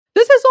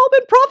this has all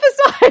been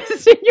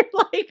prophesized. And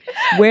you're like,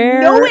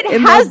 where no, it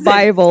in hasn't. the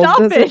Bible Stop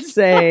does it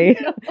say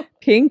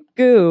pink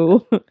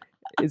goo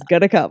is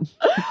gonna come?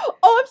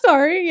 Oh, I'm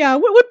sorry. Yeah,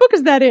 what book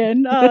is that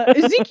in?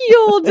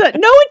 Ezekiel. No,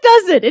 it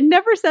doesn't. It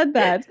never said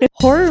that.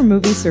 Horror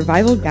Movie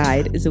Survival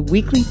Guide is a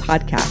weekly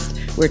podcast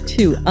where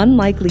two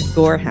unlikely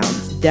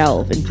gorehounds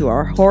delve into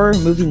our horror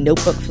movie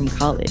notebook from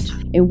college,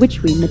 in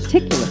which we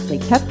meticulously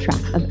kept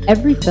track of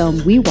every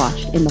film we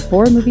watched in the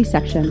horror movie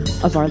section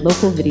of our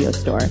local video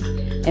store,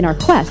 in our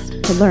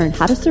quest to learn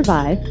how to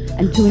survive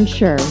and to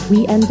ensure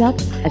we end up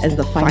as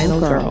the final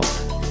girl.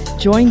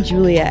 Join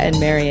Julia and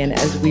Marion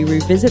as we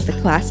revisit the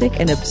classic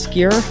and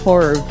obscure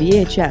horror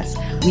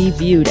VHS we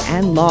viewed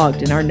and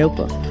logged in our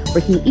notebook,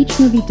 breaking each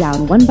movie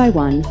down one by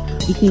one,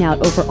 geeking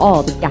out over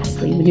all the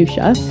ghastly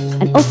minutiae,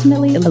 and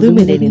ultimately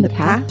illuminating the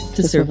path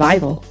to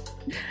survival.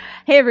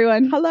 Hey,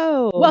 everyone.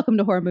 Hello. Welcome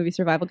to Horror Movie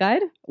Survival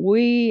Guide.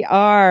 We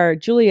are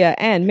Julia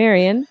and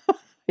Marion.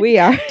 We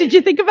are. Did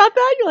you think about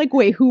that? You're like,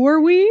 wait, who are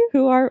we?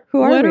 Who are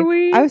What are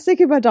we? I was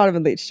thinking about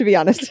Donovan Leitch, to be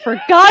honest. For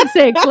God's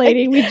sakes,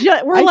 lady. We're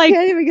I like,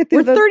 can't even get through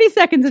we're the 30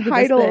 seconds into this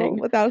title thing.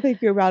 without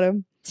thinking about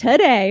him.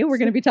 Today, we're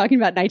going to be talking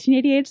about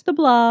 1988's The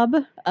Blob.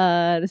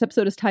 This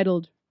episode is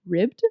titled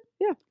Ribbed.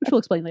 Yeah. Which we'll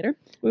explain later.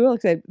 We will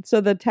say.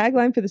 So the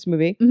tagline for this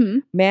movie, Mm-hmm.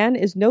 man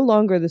is no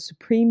longer the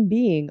supreme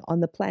being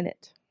on the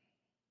planet.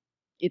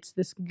 It's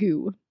this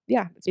goo.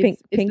 Yeah, it's pink.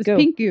 It's Pink this goo.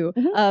 pink goo.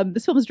 Mhm.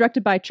 This film is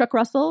directed by Chuck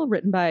Russell,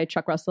 written by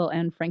Chuck Russell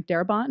and Frank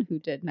Darabont, who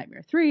did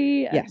Nightmare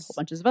 3 and a Yes. whole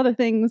bunches of other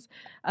things.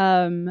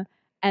 And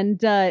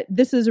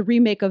this is a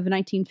remake of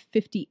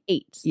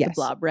 1958's The Yes,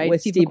 Blob, right?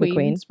 with Steve McQueen.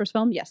 McQueen's first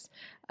film. Yes.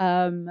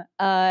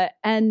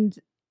 And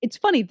it's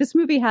funny. This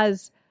movie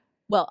has,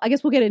 well, I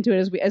guess we'll get into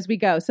it as we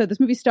go. So this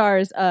movie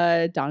stars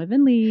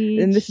Donovan Leitch.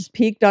 And this is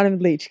peak Donovan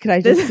Leitch. Can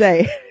I just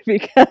say,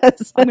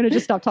 because I'm going to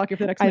just stop talking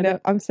for the next I minute. know.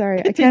 I'm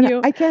sorry.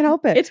 Continue. I can't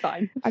help it. It's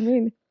fine. I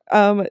mean,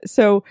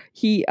 so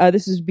he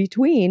this is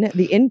between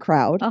the in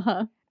crowd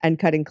Uh-huh. and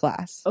cutting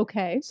class.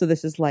 Okay. So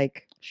this is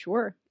like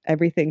Sure.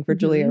 everything for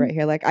Julia Mhm. right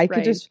here. Like I could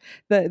Right. just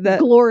the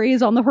Glory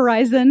is on the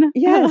horizon.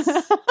 yes,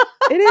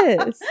 it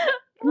is.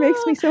 It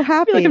makes me so I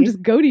happy. feel like I'm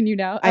just goading you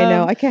now. I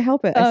know. I can't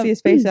help it. I see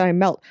his face and I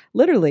melt.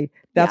 Literally,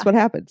 that's Yeah. what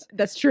happens.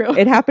 That's true.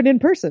 It happened in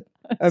person.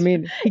 I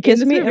mean, he In kissed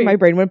this me movie. and my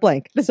brain went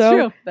blank. That's so,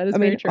 true. That is I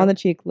mean, very true. on the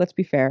cheek, let's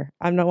be fair.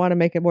 I don't want to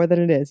make it more than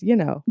it is, you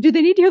know. Do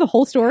they need to hear the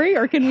whole story,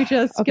 or can we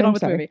just Okay, get on I'm with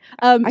sorry.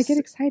 the movie? I get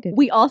excited.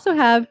 We also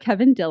have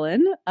Kevin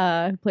Dillon,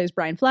 who plays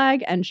Brian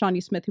Flagg, and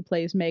Shawnee Smith, who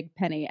plays Meg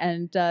Penny,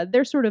 and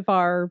they're sort of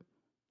our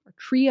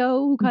trio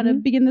who kind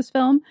of begin this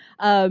film.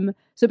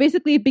 So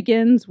basically, it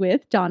begins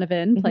with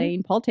Donovan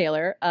playing Paul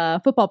Taylor, a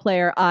football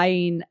player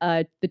eyeing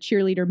the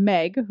cheerleader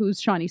Meg,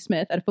 who's Shawnee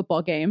Smith, at a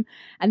football game,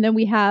 and then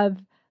we have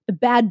the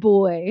bad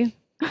boy.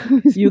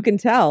 You can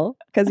tell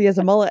because he has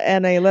a mullet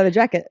and a leather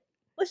jacket.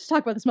 Let's just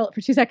talk about this mullet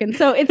for 2 seconds.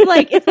 So it's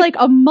like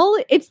a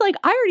mullet. It's like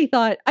I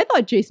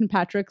thought Jason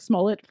Patrick's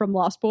mullet from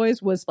Lost Boys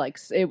was like,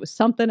 it was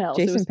something else.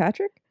 It Jason was,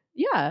 Patrick?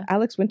 yeah.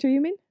 Alex Winter, you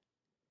mean?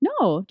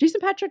 No,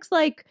 Jason Patrick's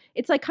like,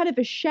 it's like kind of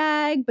a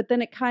shag, but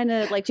then it kind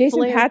of like Jason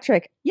flares.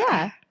 Patrick.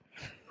 Yeah.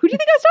 Who do you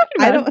think I was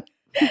talking I about?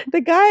 don't.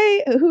 The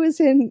guy who is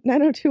in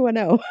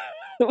 90210.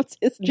 What's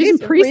his Jason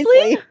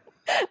Priestley?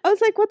 I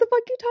was like, what the fuck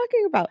are you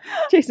talking about?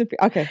 Jason.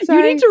 Okay,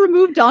 sorry. You need to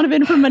remove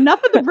Donovan from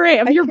enough of the brain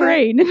of I your can't.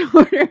 brain in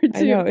order to.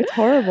 I know it's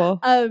horrible.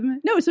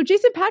 No, so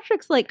Jason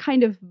Patrick's like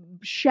kind of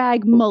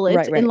shag mullet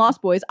Right. in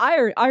Lost Boys,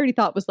 I already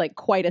thought was like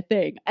quite a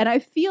thing. And I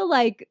feel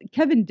like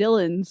Kevin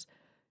Dillon's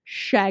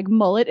shag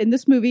mullet in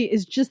this movie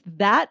is just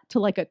that to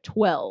like a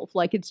 12.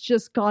 Like it's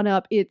just gone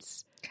up.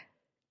 It's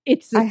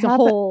a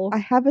whole. I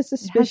have a It has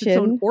its own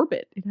suspicion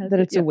orbit. It has that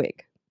it's a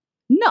wig.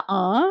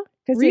 Nuh-uh.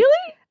 'Cause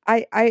Really?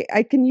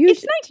 I can use.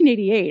 It's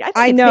 1988. I think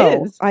I know.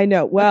 It's his. I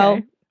know. Well,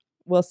 Okay.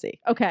 we'll see.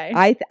 Okay.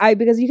 I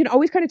because you can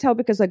always kind of tell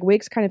because like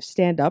wigs kind of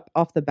stand up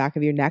off the back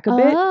of your neck a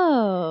bit.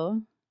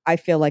 Oh. I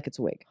feel like it's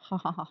a wig, Ha,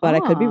 ha, ha, but I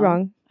could be ha.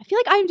 wrong. I feel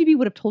like IMDb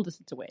would have told us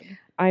it's a wig.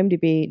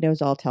 IMDb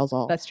knows all, tells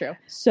all. That's true.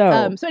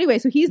 So, So anyway,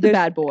 so he's the there's-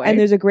 bad boy. and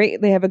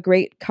they have a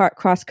great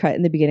cross cut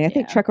in the beginning. I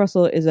think Yeah. Chuck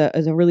Russell is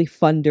a really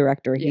fun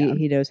director. Yeah.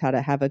 He knows how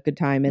to have a good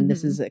time, and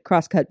this Mhm. is a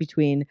cross cut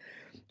between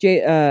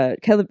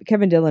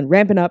Kevin Dillon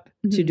ramping up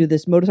to Mhm. do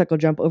this motorcycle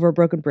jump over a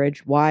broken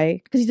bridge.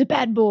 Why? because he's a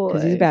bad boy.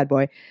 Because he's a bad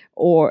boy.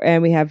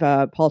 And we have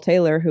Paul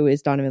Taylor, who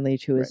is Donovan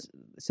Leitch, who is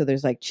so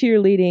there's like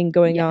cheerleading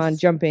going on, Yes.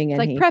 jumping, It's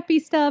and like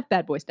preppy stuff,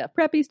 bad boy stuff,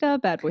 preppy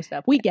stuff, bad boy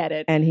stuff. We get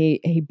it. and he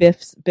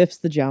biffs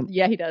the jump,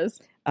 Yeah, he does.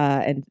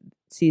 and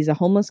sees a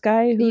homeless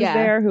guy who's Yeah.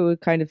 there who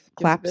kind of Gives a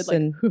claps bit, like,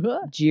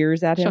 and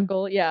jeers at him.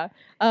 chuckle. Yeah.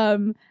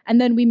 And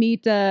then we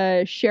meet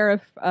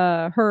Sheriff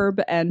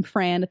Herb and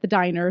Fran at the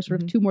diner,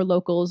 sort of Mhm. two more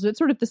locals. It's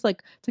sort of this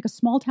like it's like a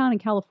small town in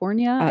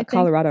California. I think.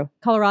 Colorado,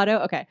 Colorado.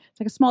 Okay, it's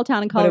like a small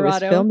town in but it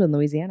Colorado. was filmed in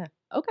Louisiana.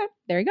 Okay,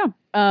 there you go.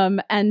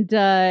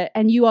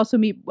 And you also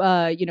meet,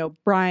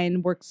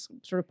 Brian works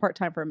sort of part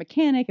time for a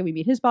mechanic, and we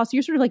meet his boss. So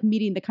you're sort of like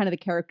meeting the kind of the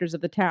characters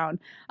of the town.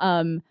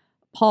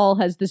 Paul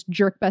has this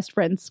jerk best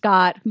friend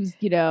Scott, who's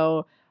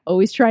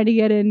always trying to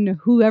get in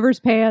whoever's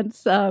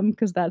pants,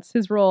 because that's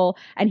his role.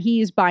 And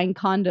he's buying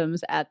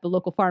condoms at the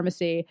local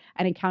pharmacy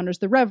and encounters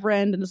the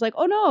Reverend and is like,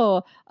 "Oh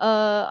no,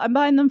 I'm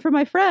buying them for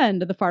my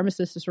friend." And the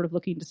pharmacist is sort of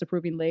looking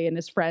disapprovingly, and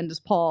his friend is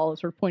Paul,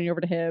 sort of pointing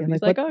over to him. And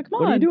he's like, "Oh, come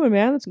on, what are you doing,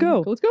 man? Let's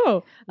go. Let's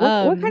go."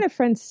 What kind of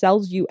friend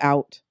sells you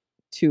out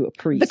to a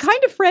priest? The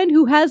kind of friend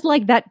who has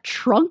like that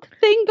trunk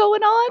thing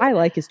going on. I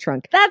like his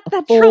trunk. That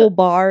full trunk.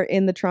 bar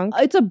in the trunk.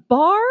 It's a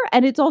bar,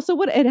 and it's also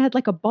it had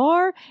like a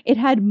bar. It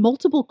had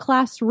multiple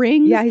class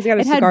rings. Yeah, he's got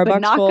a it cigar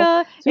had box full.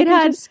 Banaka. So It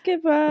had. just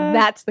give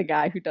That's the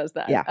guy who does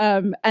that.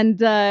 Yeah. And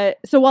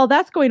so while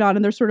that's going on,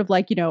 and they're sort of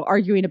like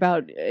arguing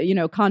about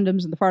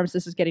condoms, and the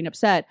pharmacist is getting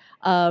upset.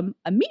 A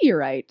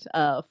meteorite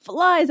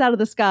flies out of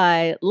the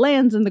sky,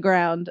 lands in the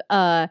ground.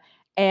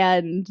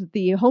 And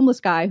the homeless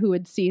guy who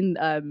had seen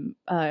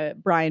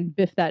Brian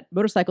biff that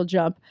motorcycle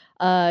jump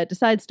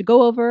decides to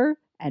go over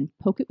and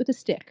poke it with a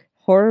stick.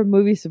 Horror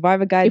movie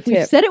survival guide If tip.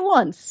 we've said it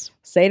once,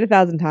 Say it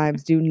 1,000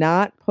 times. Do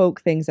not poke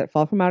things that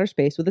fall from outer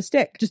space with a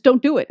stick. just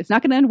don't do it. It's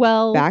not going to end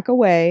well. Back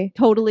away.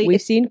 Totally. We've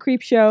seen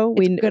Creepshow.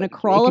 it's gonna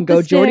crawl you can up the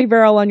go Jordy stick.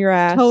 Verrill on your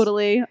ass.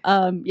 Totally.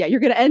 Yeah,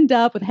 you're going to end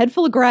up with a head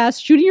full of grass,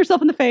 shooting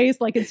yourself in the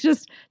face. Like it's never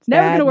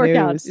Bad going to work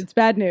out. news. It's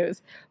bad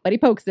news. But he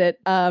pokes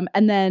it.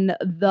 And then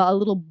the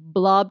little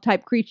blob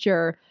type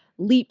creature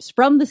leaps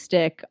from the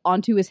stick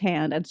onto his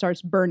hand and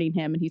starts burning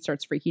him, and he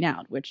starts freaking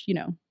out, which, you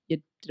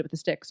did it with a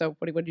stick. So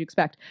what do you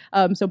expect?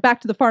 So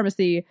back to the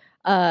pharmacy.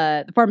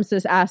 The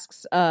pharmacist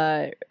asks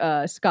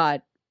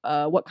Scott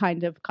what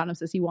kind of condoms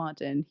does he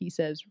want, and he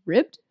says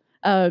ribbed.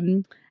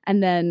 And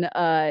then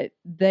Paul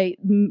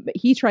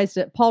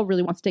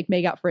really wants to take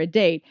Meg out for a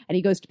date, and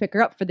he goes to pick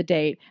her up for the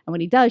date. And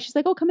when he does, she's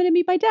like, "Oh, come in and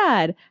meet my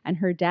dad." And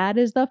her dad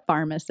is the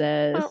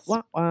pharmacist.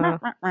 Wah, wah,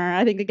 wah.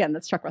 I think again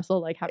that's Chuck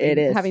Russell, like It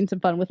is. having some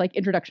fun with like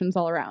introductions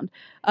all around.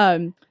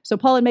 So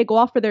Paul and Meg go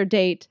off for their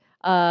date.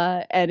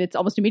 And it's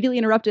almost immediately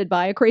interrupted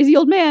by a crazy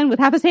old man with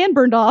half his hand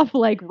burned off,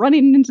 like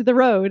running into the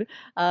road,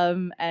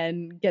 and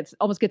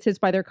almost gets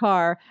hit by their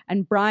car.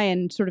 And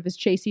Brian sort of is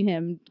chasing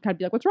him, kind of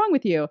be like, "What's wrong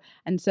with you?"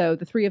 And so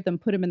the three of them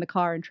put him in the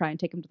car and try and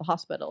take him to the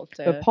hospital.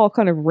 But Paul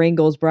kind of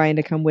wrangles Brian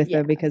to come with Yeah.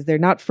 them because they're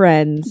not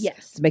friends.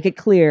 Yes. To make it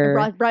clear.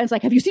 And Brian's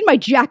like, "Have you seen my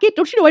jacket?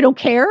 Don't you know I don't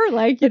care?"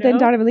 Like, But then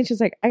Donovan Leitch is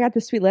like, "I got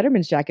the Sweet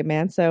Letterman's jacket,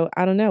 man. So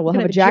I don't know. We'll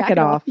have a jacket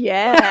off."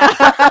 Yeah.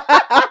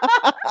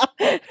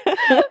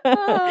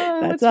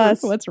 That's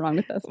us. What's wrong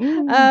with us?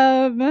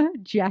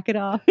 Mm. Jacket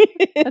off.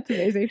 That's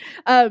amazing.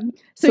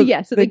 So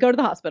they go to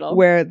the hospital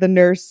where the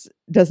nurse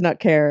does not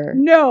care.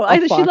 No,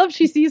 fuck.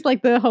 she sees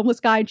like the homeless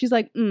guy, and she's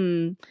like,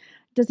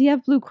 does he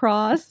have Blue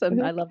Cross?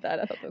 And I love that.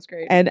 I thought that was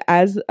great. And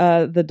as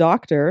the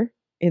doctor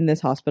in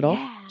this hospital,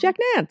 Jack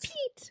Nance.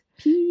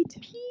 Pete.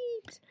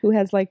 Who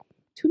has like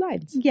 2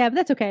 lines. Yeah, but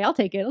that's okay. I'll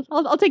take it.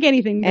 I'll take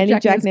anything. Any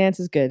Jack Nance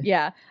is good.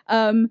 Yeah.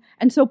 And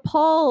so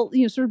Paul,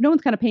 sort of no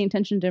one's kind of paying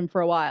attention to him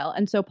for a while.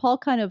 And so Paul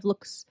kind of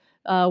walks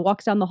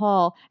down the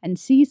hall and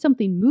sees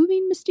something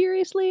moving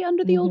mysteriously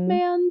under the old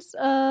man's,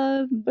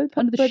 under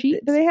the sheets.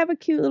 They have a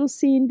cute little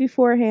scene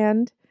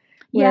beforehand.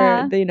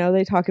 Where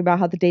they talk about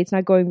how the date's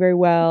not going very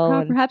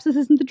well. Perhaps this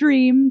isn't the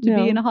dream to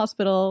be in a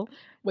hospital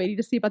waiting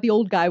to see about the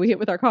old guy we hit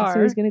with our car.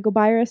 So he's going to go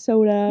buy her a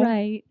soda.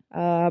 Right.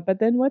 But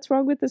then what's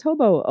wrong with this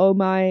hobo? Oh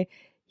my,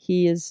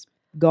 he is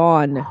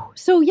gone.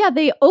 So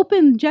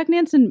Jack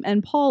Nance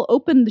and Paul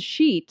open the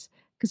sheet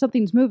because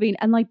something's moving,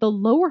 and like the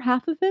lower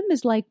half of him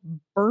is like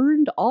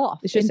burned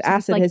off. It's just into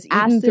acid this,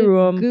 has eaten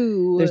through him.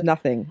 Goo. There's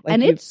nothing. Like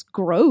and it's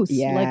gross.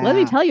 Yeah. Like, let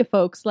me tell you,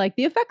 folks, like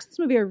the effects of this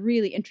movie are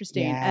really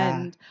interesting. Yeah.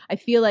 And I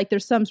feel like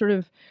there's some sort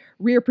of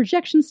rear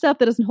projection stuff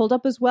that doesn't hold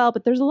up as well,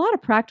 but there's a lot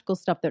of practical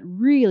stuff that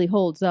really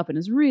holds up and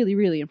is really,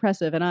 really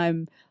impressive.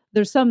 And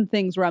there's some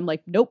things where I'm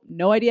like, nope,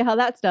 no idea how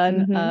that's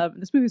done. Mm-hmm.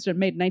 This movie was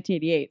made in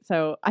 1988,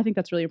 so I think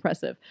that's really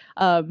impressive.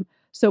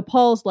 So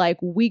Paul's like,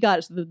 so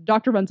the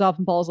doctor runs off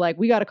and Paul's like,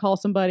 "We got to call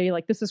somebody.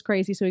 Like, this is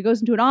crazy." So he goes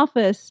into an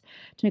office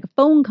to make a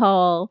phone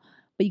call,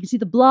 but you can see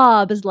the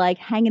blob is like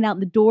hanging out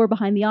in the door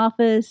behind the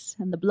office,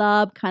 and the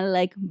blob kind of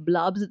like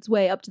blobs its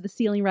way up to the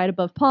ceiling right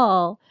above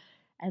Paul,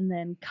 and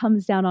then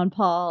comes down on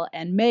Paul,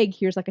 and Meg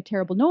hears like a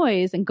terrible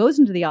noise and goes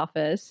into the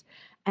office.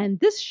 And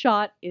this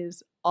shot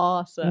is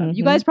awesome. Mm-hmm.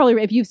 You guys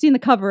probably, if you've seen the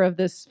cover of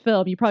this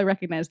film, you probably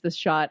recognize this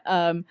shot.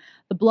 The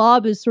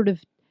blob is sort of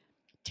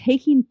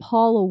taking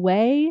Paul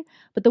away,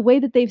 but the way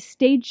that they've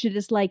staged it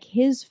is like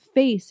his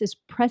face is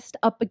pressed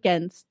up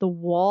against the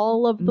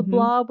wall of the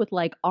blob with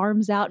like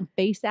arms out and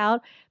face out,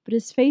 but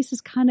his face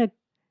is kind of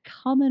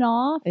coming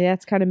off. Yeah,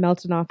 it's kind of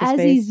melting off his as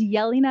face. he's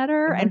yelling at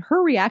her, and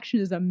her reaction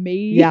is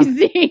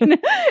amazing.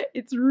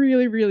 It's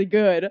really, really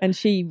good. And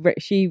she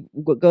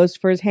goes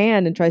for his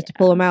hand and tries to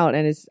pull him out,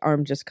 and his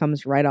arm just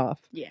comes right off.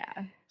 Yeah.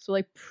 So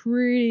like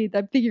I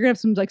think you're gonna have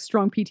some like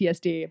strong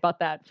PTSD about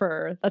that.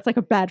 That's like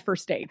a bad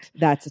first date.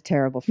 That's a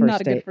terrible first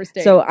Not date. a good first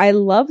date. So I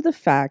love the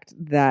fact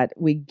that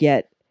we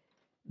get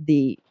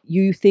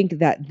you think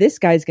that this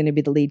guy's going to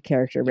be the lead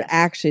character, but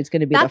actually it's going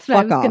to be That's the what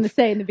I fuck was off. going to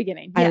say in the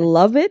beginning. I Yes.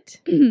 love it,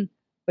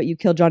 but you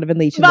kill Jonathan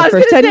Leach in I the was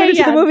first gonna 10 say, minutes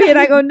of the yeah. movie, and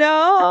I go,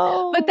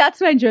 no. But that's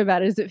what I enjoy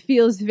about it, is it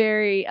feels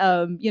very,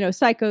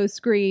 Psycho,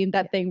 Scream,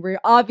 that thing where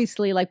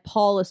obviously like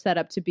Paul is set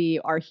up to be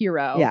our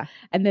hero. Yeah.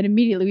 And then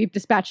immediately we've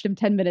dispatched him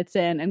 10 minutes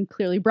in, and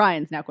clearly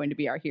Brian's now going to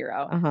be our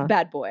hero. Uh-huh.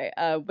 Bad boy,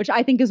 which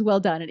I think is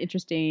well done and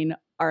interesting.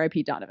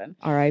 R.I.P. Donovan.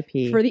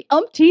 R.I.P. For the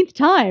umpteenth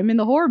time in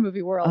the horror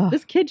movie world. Ugh.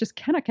 This kid just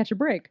cannot catch a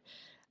break.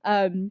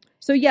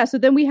 So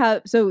then we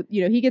have,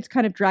 he gets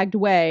kind of dragged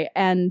away,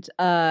 and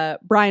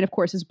Brian, of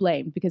course, is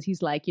blamed because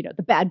he's like,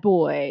 the bad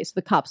boy. So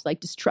the cops like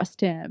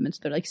distrust him. And so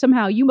they're like,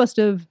 somehow you must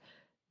have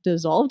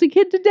dissolved a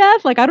kid to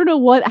death. Like, I don't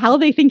know how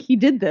they think he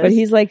did this. But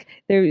he's like,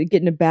 they're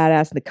getting a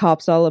badass, and the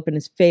cop's all up in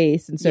his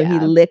face. And so he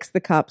licks the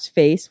cop's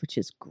face, which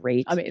is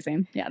great.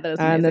 Amazing. Yeah, that is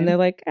amazing. And then they're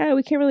like,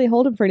 we can't really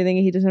hold him for anything.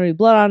 He doesn't have any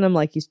blood on him.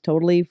 Like, he's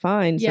totally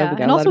fine. So we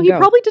gotta and also let him he go.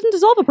 probably didn't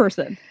dissolve a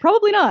person.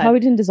 Probably not.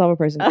 Probably didn't dissolve a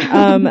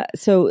person.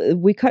 So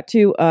we cut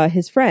to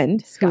his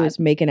friend Scott. who is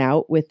making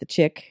out with the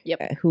chick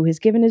who has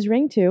given his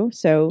ring to.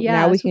 So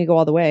now we can go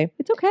all the way.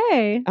 It's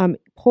okay.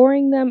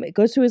 Pouring them, it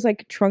goes to his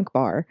like trunk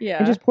bar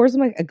and just pours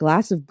them like a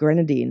glass of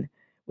grenadine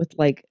with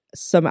like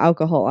some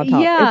alcohol on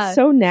top. Yeah. It's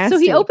so nasty. So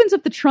he opens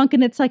up the trunk,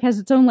 and it's like has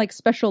its own like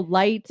special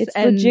lights. It's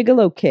and the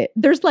Gigolo kit.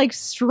 There's like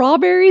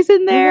strawberries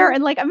in there,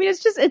 and like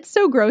it's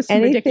so gross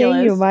and Anything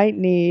ridiculous. you might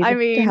need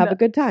to have a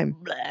good time.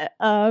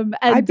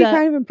 I'd be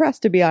kind of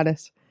impressed, to be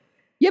honest.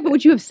 Yeah, but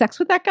would you have sex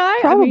with that guy?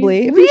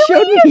 Probably. If really? he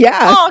showed me, yeah.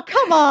 Oh,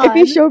 come on. If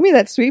he showed me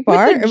that sweet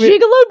bar. With the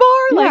gigolo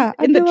bar? Like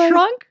I'd in the be like,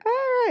 trunk? All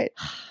right.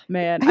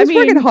 Man. He's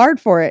working hard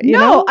for it, you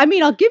know? I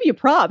mean, I'll give you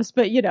props,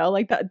 but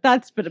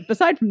but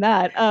aside from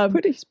that.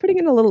 He's putting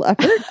in a little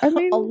effort. I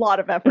mean. A lot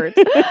of effort.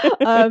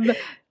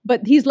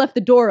 But he's left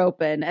the door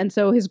open, and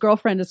so his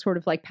girlfriend is sort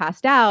of like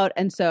passed out,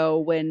 and so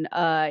when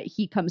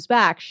he comes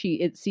back,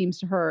 it seems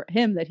to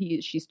him that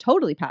she's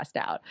totally passed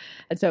out,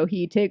 and so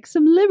he takes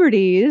some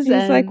liberties.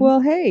 He's like, well,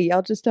 hey,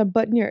 I'll just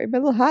unbutton it's a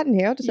little hot in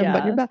here. I'll just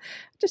unbutton your belt.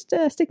 Just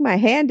stick my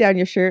hand down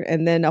your shirt,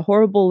 and then a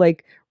horrible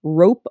like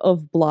rope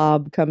of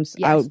blob comes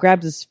out,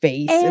 grabs his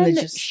face, and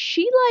then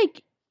she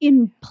like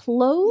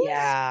implodes.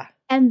 Yeah.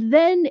 And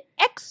then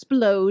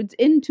explodes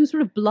into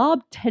sort of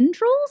blob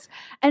tendrils.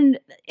 And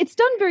it's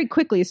done very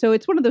quickly. So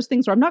it's one of those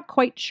things where I'm not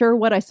quite sure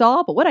what I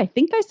saw, but what I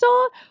think I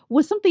saw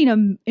was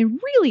something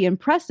really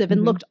impressive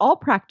and looked all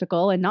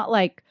practical and not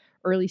like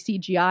early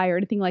CGI or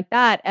anything like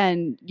that.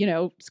 And,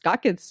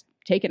 Scott gets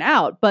taken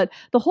out. But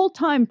the whole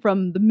time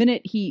from the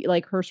minute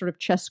her sort of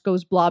chest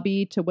goes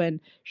blobby to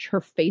when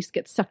her face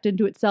gets sucked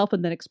into itself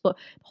and then explode,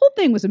 the whole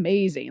thing was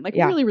amazing.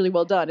 Really, really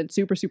well done and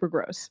super, super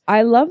gross.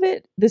 I love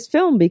this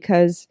film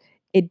because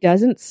it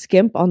doesn't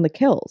skimp on the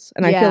kills.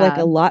 And I feel like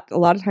a lot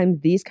of times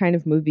these kind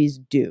of movies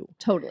do.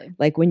 Totally.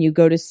 Like when you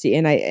go to see,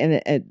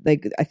 I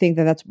think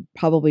that's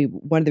probably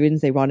one of the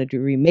reasons they wanted to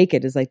remake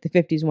it is like the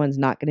 50s one's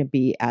not going to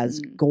be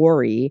as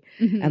gory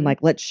and like,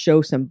 let's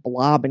show some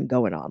blobbing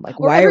going on. Like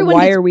why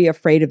are we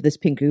afraid of this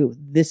pink goo?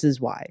 This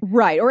is why.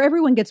 Right. Or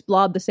everyone gets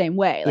blobbed the same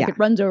way. Like it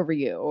runs over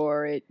you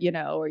or it,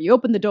 or you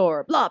open the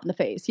door, blob in the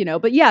face,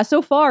 But yeah,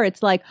 so far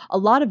it's like a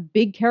lot of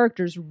big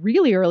characters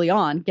really early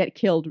on get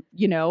killed,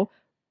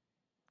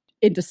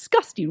 in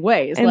disgusting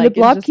ways. And the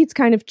blob keeps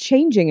kind of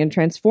changing and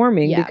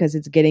transforming because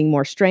it's getting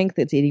more strength,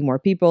 it's eating more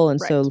people,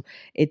 and so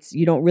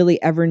you don't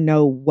really ever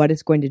know what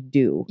it's going to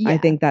do. I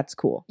think that's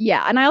cool.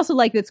 Yeah, and I also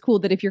like that it's cool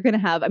that if you're going to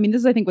have, this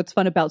is I think what's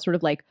fun about sort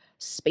of like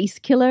space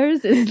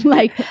killers is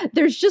like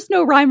there's just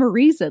no rhyme or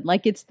reason.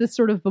 Like it's this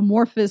sort of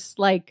amorphous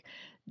like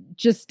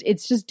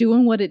it's just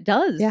doing what it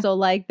does. Yeah. So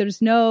like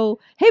there's no,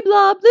 hey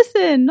blob,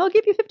 listen, I'll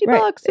give you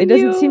 $50. It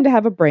doesn't seem to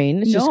have a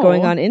brain. It's just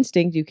going on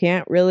instinct. You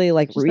can't really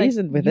like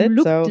reason with it.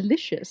 Look so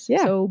delicious.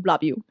 Yeah. So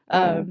blob you.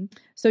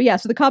 So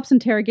the cops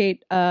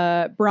interrogate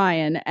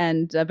Brian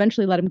and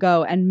eventually let him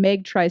go. And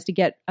Meg tries to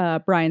get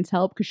Brian's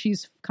help because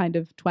she's kind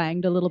of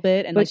twanged a little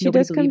bit. And but she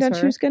does come down.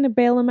 She was going to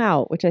bail him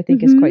out, which I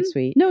think is quite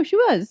sweet. No, she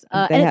was.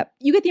 And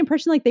you get the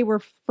impression like they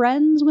were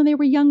friends when they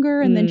were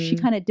younger, and then she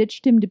kind of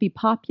ditched him to be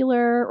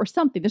popular or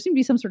something. There seemed to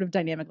be some sort of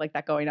dynamic like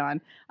that going on.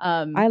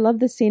 I love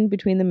the scene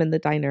between them in the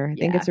diner. I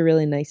think it's a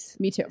really nice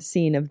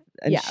scene of,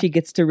 and she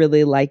gets to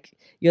really like,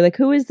 you're like,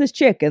 who is this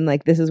chick? And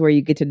like, this is where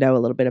you get to know a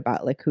little bit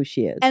about like who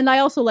she is. And I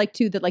also like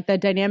too that like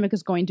that dynamic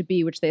is going to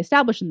be, which they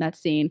establish in that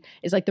scene,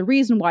 is like the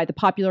reason why the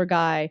popular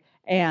guy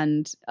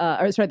and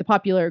the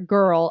popular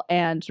girl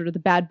and sort of the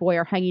bad boy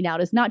are hanging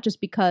out is not just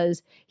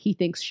because he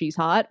thinks she's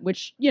hot,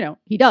 which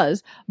he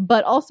does,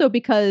 but also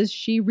because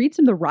she reads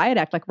him the riot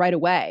act like right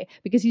away,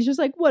 because he's just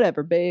like,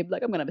 whatever babe,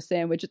 like I'm gonna have a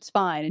sandwich, it's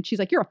fine. And she's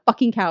like, you're a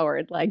fucking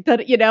coward, like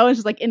that, and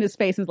she's like in his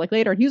face. And it's like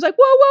later, and he was like,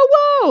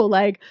 whoa,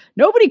 like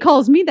nobody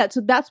calls me that.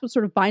 So that's what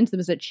sort of binds them,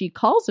 is that she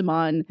calls him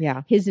on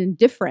his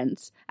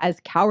indifference as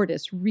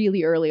cowardice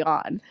really early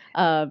on.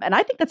 And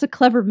I think that's a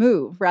clever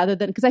move, rather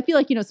than, because I feel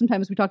like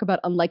sometimes we talk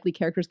about unlikely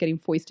characters getting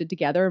foisted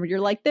together, but you're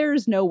like,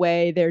 there's no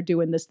way they're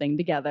doing this thing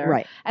together,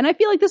 right? And I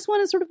feel like this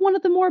one is sort of one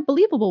of the more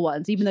believable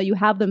ones, even though you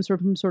have them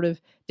sort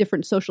of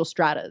different social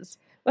stratas.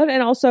 But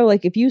and also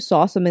like if you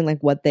saw something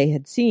like what they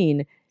had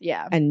seen,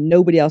 Yeah. and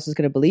nobody else is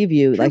going to believe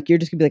you. True. Like, you're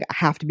just going to be like, I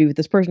have to be with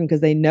this person because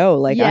they know,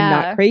 like, I'm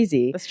not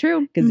crazy. That's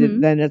true. Because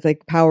then it's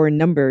like power in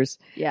numbers.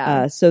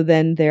 Yeah. So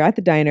then they're at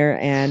the diner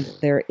and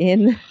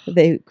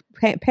they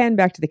pan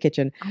back to the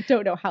kitchen. I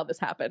don't know how this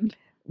happened.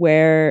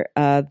 Where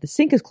the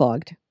sink is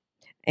clogged.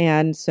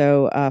 And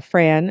so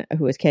Fran,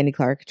 who is Candy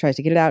Clark, tries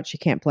to get it out. She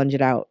can't plunge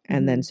it out.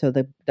 And then so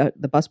the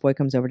busboy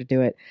comes over to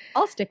do it.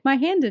 I'll stick my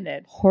hand in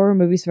it. Horror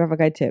movie survival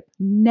guide tip.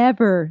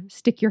 Never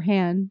stick your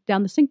hand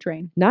down the sink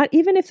drain. Not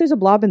even if there's a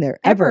blob in there.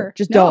 Ever.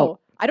 Just no, don't.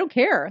 I don't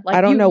care. Like, I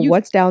don't know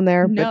what's down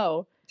there.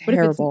 No. But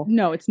terrible.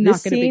 It's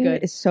not going to be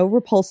good. It's so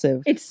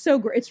repulsive. It's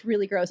it's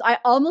really gross. I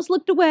almost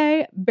looked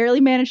away, barely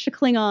managed to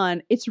cling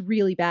on. It's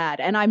really bad.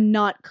 And I'm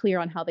not clear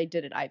on how they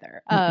did it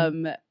either.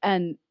 And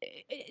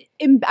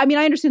I mean,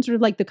 I understand sort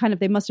of like the kind of,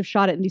 they must have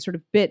shot it in these sort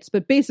of bits,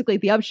 but basically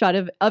the upshot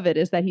of it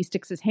is that he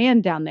sticks his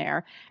hand down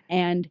there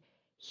and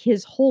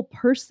his whole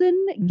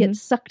person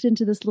gets sucked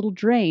into this little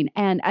drain.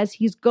 And as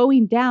he's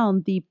going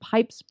down, the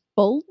pipes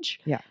bulge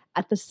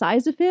at the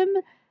size of him,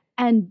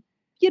 and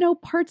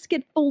parts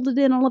get folded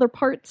in on other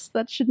parts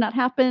that should not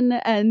happen.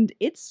 And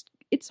it's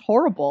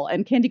horrible.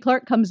 And Candy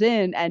Clark comes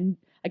in and,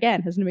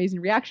 again, has an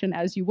amazing reaction,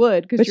 as you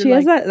would. But she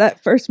has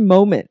that first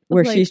moment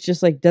where she's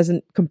just like,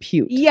 doesn't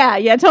compute.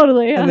 Yeah,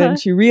 totally. And then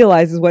she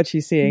realizes what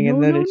she's seeing.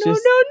 And then it's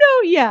just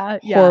yeah.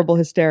 horrible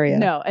hysteria.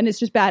 No, and it's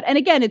just bad. And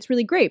again, it's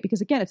really great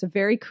because, again, it's a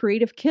very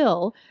creative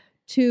kill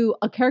to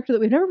a character that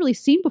we've never really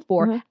seen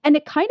before. And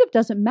it kind of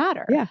doesn't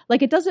matter. Yeah.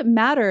 Like, it doesn't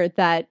matter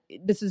that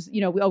this is,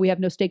 we have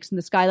no stakes in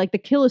the sky. Like, the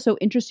kill is so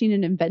interesting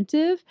and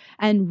inventive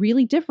and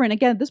really different.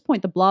 Again, at this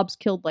point, the blob's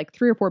killed like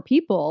 3 or 4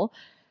 people.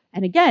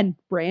 And again,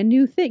 brand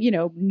new thing,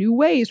 new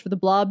ways for the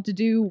blob to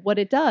do what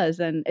it does.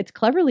 And it's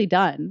cleverly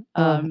done.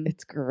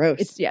 It's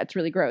gross. It's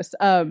really gross.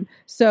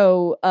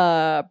 So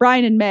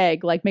Brian and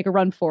Meg make a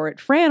run for it.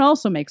 Fran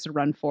also makes a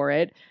run for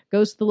it,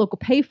 goes to the local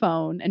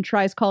payphone and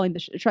tries to call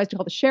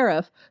the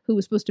sheriff, who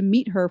was supposed to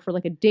meet her for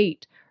like a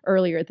date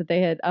earlier that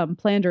they had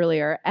planned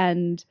earlier.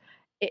 And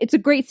it's a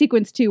great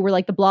sequence too, where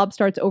the blob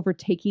starts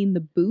overtaking the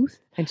booth.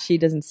 And she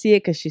doesn't see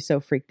it because she's so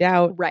freaked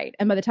out. Right.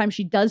 And by the time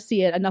she does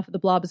see it, enough of the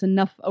blob is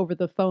enough over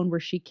the phone where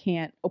she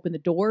can't open the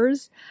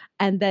doors.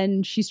 And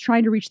then she's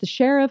trying to reach the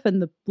sheriff,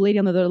 and the lady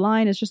on the other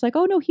line is just like,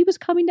 oh no, he was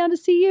coming down to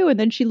see you. And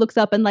then she looks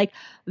up and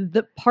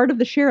the part of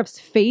the sheriff's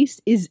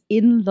face is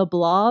in the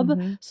blob.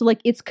 So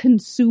it's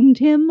consumed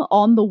him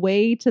on the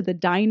way to the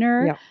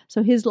diner. Yeah.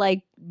 So his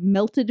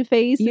melted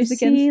face is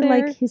against there.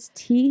 there. His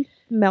teeth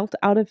melt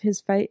out of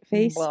his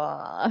face.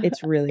 Blah.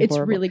 It's really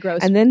horrible. Really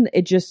gross. And then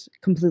it just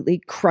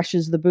completely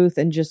crushes the booth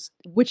and just,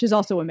 which is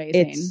also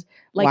amazing.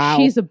 Wow.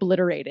 She's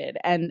obliterated.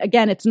 And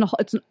again, it's an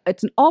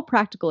all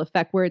practical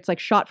effect where it's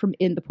shot from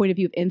the point of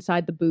view of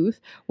inside the booth,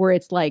 where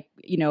it's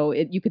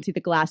you can see the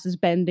glasses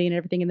bending and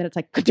everything, and then it's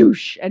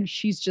kadoosh, and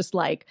she's just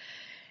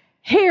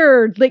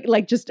hair,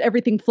 just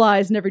everything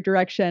flies in every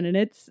direction, and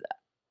it's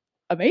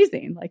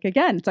amazing.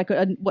 Again, it's a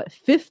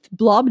 5th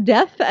blob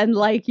death, and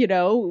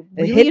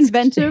really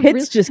inventive.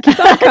 Hits just keep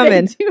on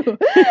coming.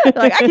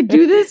 I could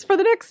do this for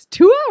the next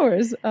 2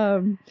 hours.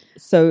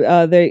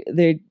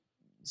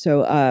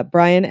 So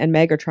Brian and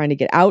Meg are trying to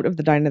get out of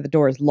the diner. The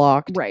door is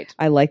locked. Right.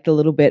 I like the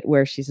little bit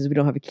where she says, we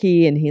don't have a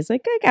key. And he's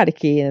like, I got a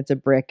key. And it's a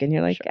brick. And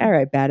you're like, all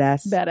right,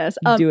 badass.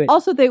 Do it.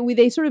 Also,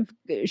 they sort of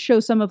show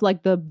some of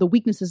the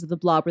weaknesses of the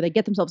blob, where they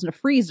get themselves in a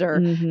freezer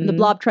and the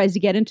blob tries to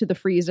get into the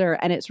freezer,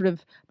 and it sort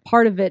of,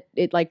 part of it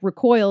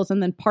recoils,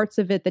 and then parts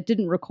of it that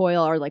didn't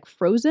recoil are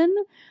frozen.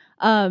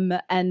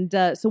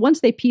 So once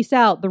they peace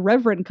out, the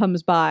Reverend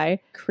comes by.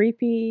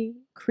 Creepy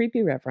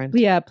Reverend.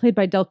 Yeah, played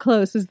by Del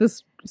Close, is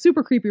this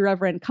super creepy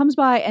Reverend, comes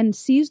by and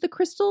sees the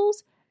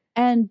crystals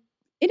and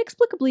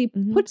inexplicably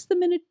puts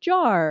them in a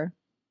jar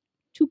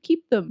to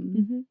keep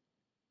them.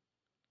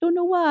 Don't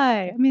know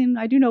why. I mean,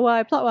 I do know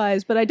why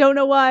plot-wise, but I don't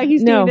know why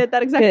he's doing it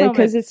that exact moment.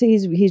 Because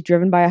he's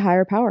driven by a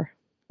higher power.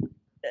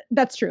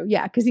 That's true.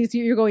 Yeah, because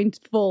you're going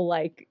full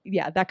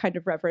that kind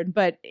of Reverend.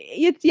 But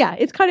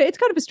it's kind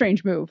of a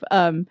strange move.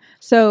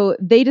 So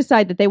they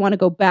decide that they want to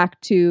go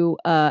back to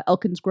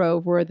Elkins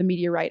Grove, where the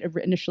meteorite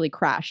initially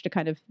crashed, to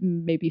kind of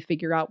maybe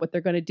figure out what they're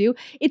going to do.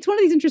 It's one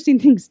of these interesting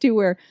things too,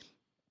 where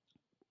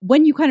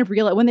when you kind of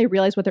when they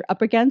realize what they're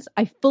up against,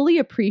 I fully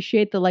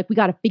appreciate the we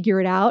got to figure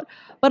it out,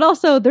 but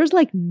also there's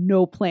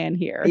no plan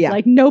here.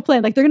 Yeah. No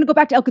plan. They're going to go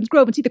back to Elkins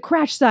Grove and see the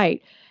crash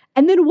site.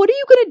 And then what are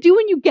you going to do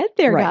when you get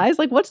there, guys?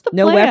 What's the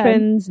plan? No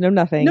weapons, no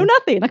nothing. No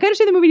nothing. I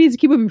understand the movie needs to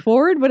keep moving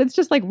forward, but it's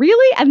just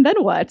really? And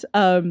then what?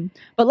 But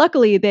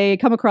luckily, they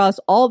come across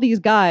all these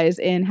guys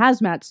in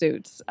hazmat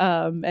suits,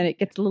 and it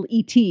gets a little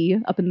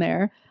ET up in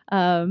there.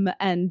 Or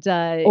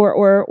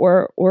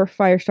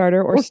fire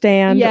starter or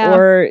stand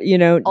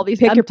all these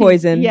pick your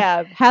poison.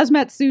 Yeah,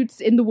 hazmat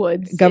suits in the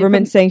woods.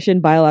 Government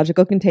sanctioned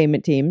biological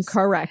containment teams.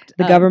 Correct.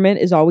 The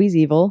government is always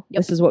evil. Yep.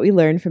 This is what we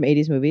learned from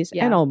 80s movies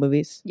and all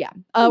movies. Yeah.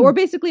 Or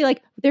basically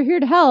they're here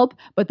to help,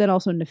 but then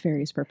also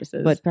nefarious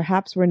purposes. But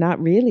perhaps we're not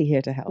really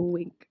here to help.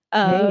 Wink.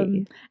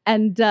 Hey.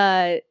 And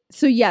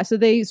so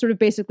they sort of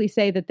basically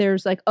say that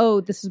there's like,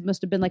 oh,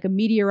 must have been like a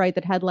meteorite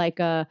that had like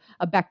a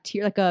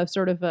bacteria, like a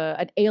sort of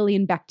an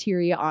alien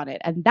bacteria on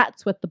it, and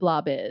that's what the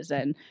blob is.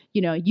 And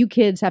you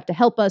kids have to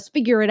help us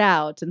figure it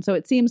out. And so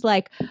it seems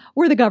like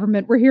we're the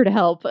government, we're here to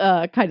help,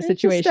 kind of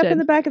situation. Just step in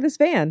the back of this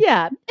van.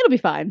 Yeah, it'll be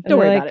fine. Don't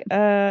worry about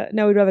it.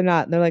 No, we'd rather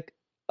not. And they're like,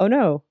 oh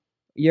no,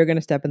 you're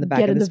gonna step in the back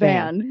Get of in this the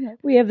van. van.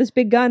 We have this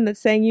big gun that's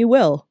saying you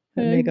will,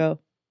 and they go,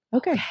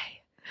 okay.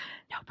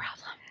 No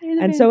problem.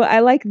 And so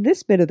I like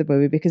this bit of the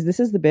movie because this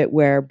is the bit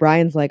where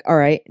Brian's like, all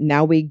right,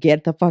 now we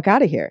get the fuck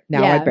out of here.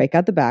 Now I break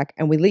out the back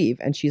and we leave.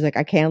 And she's like,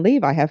 I can't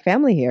leave. I have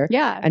family here.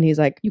 Yeah. And he's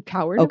like, you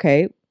coward.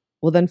 Okay,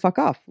 well then fuck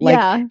off.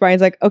 Like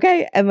Brian's like,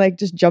 okay. And like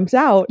just jumps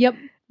out. Yep.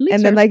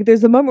 And then like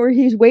there's the moment where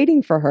he's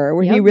waiting for her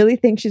where he really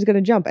thinks she's going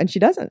to jump and she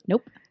doesn't.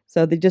 Nope.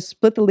 So they just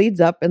split the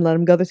leads up and let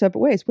them go their separate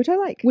ways, which I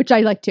like. Which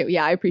I like too.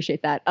 Yeah, I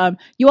appreciate that.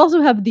 You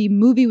also have the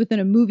movie within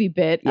a movie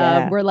bit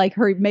where like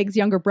Meg's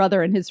younger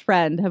brother and his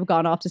friend have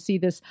gone off to see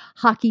this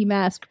hockey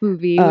mask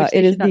movie.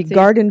 It is the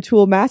Garden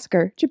Tool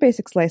Massacre. It's your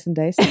basic slice and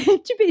dice.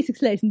 It's your basic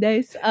slice and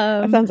dice.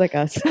 That sounds like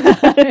us.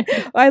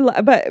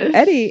 But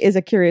Eddie is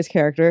a curious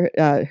character,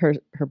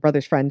 her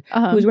brother's friend,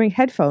 who's wearing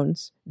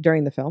headphones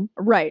during the film.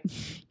 Right.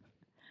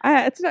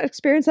 It's an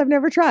experience I've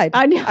never tried.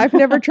 I know. I've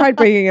never tried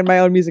bringing in my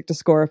own music to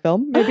score a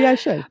film. Maybe I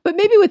should. But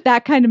maybe with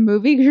that kind of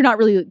movie,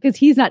 because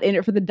he's not in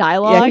it for the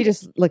dialogue. Yeah, he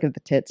just look at the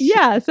tits.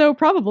 Yeah, so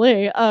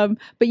probably.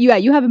 But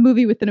you have a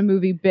movie within a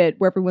movie bit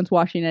where everyone's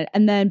watching it,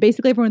 and then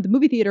basically everyone at the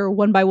movie theater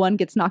one by one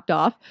gets knocked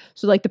off.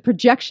 So like the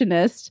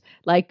projectionist,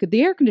 like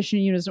the air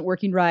conditioning unit isn't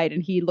working right,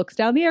 and he looks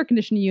down the air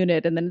conditioning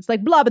unit, and then it's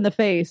like blob in the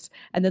face,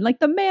 and then like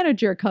the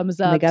manager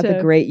comes up. And they got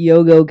the great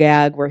yo-yo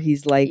gag where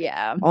he's like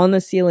on the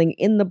ceiling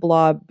in the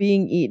blob,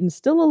 being eaten,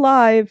 still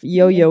alive.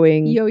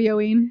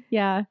 Yo-yoing.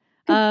 Yeah.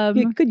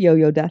 Good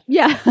yo-yo death.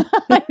 Yeah.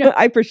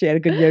 I appreciate a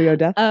good yo-yo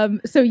death.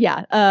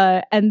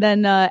 And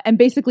then and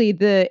basically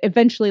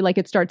eventually like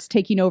it starts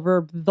taking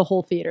over the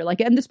whole theater.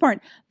 Like in this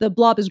part, the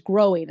blob is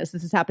growing as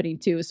this is happening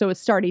too. So it's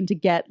starting to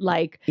get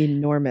like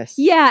enormous.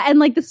 Yeah, and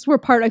like this is where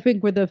part I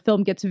think where the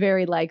film gets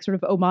very like sort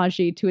of homage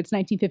to its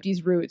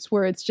 1950s roots,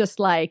 where it's just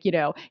like,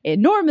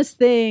 enormous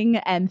thing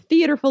and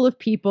theater full of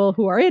people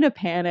who are in a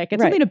panic.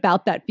 And something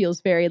about that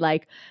feels very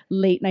like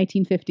late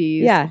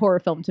 1950s horror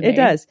film to me. It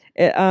does.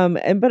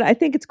 But I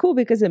think it's cool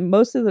because in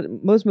most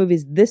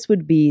movies, this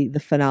would be the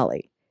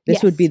finale.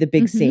 This would be the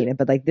big scene.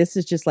 But like this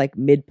is just like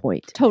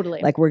midpoint.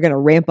 Totally. Like we're going to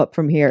ramp up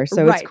from here.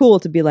 So it's cool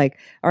to be like,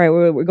 all right,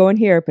 we're going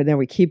here, but then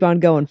we keep on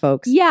going,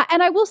 folks. Yeah.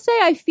 And I will say,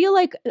 I feel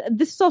like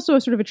this is also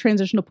a sort of a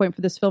transitional point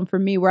for this film for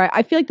me, where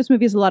I feel like this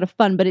movie is a lot of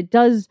fun, but it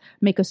does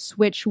make a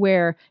switch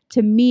where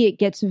to me it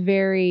gets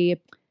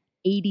very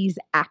 80s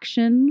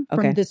action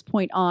from this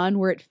point on,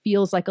 where it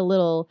feels like a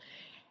little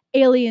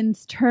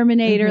Aliens,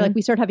 Terminator, like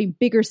we start having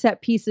bigger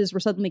set pieces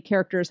where suddenly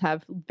characters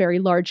have very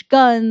large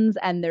guns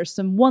and there's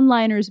some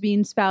one-liners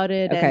being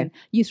spouted and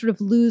you sort of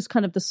lose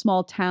kind of the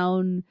small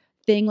town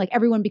thing. Like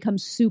everyone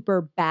becomes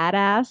super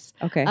badass.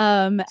 Okay.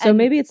 So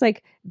maybe it's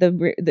like the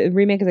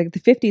remake is like the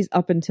 50s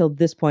up until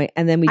this point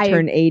and then we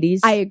turn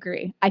 80s. I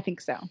agree. I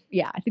think so.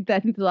 Yeah. I think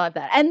there's a lot of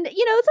that. And it's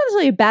not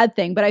necessarily a bad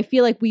thing, but I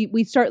feel like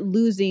we start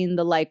losing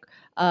the like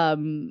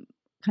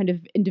kind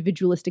of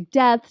individualistic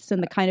deaths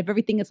and the kind of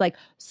everything is like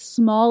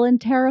small and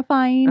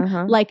terrifying.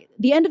 Like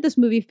the end of this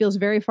movie feels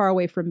very far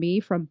away from me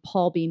from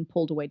Paul being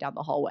pulled away down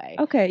the hallway.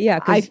 Okay, yeah.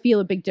 I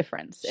feel a big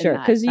difference. Sure,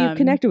 because you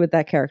connected with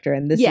that character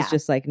and this is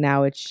just like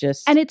now it's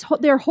just... And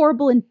they're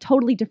horrible in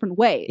totally different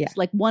ways. Yeah.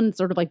 Like one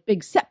sort of like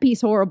big set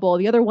piece horrible.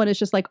 The other one is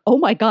just like, oh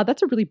my God,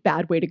 that's a really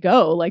bad way to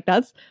go. Like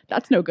that's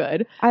no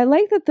good. I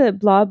like that the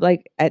blob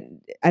like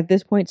at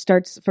this point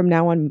starts from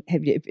now on, I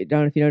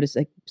don't know if you noticed,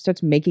 like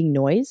starts making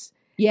noise.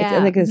 Yeah.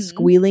 It's like a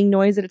squealing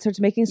noise that it starts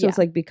making. So it's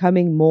like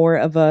becoming more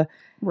of a...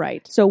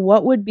 Right. So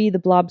what would be the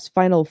blob's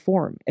final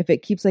form if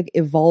it keeps like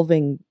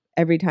evolving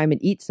every time it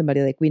eats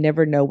somebody? Like we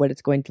never know what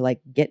it's going to like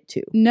get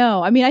to.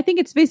 No, I mean, I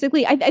think it's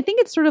basically, I think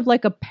it's sort of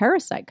like a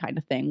parasite kind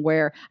of thing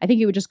where I think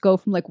it would just go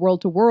from like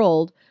world to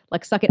world,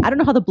 like suck it. I don't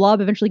know how the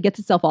blob eventually gets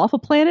itself off a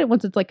planet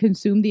once it's like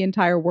consumed the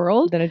entire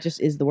world. Then it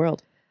just is the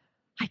world.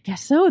 I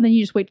guess so. And then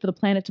you just wait for the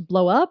planet to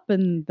blow up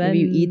and then... Maybe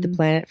you eat the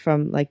planet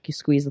from, like, you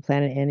squeeze the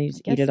planet in and you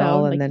just eat it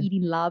all. Like and then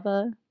eating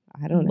lava.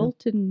 I don't know.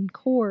 Molten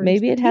cores.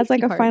 Maybe it has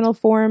like a final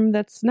form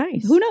that's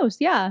nice. Who knows?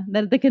 Yeah.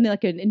 That they can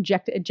like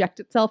eject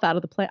itself out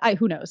of the planet.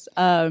 Who knows?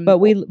 But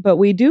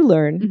we do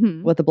learn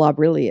what the blob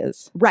really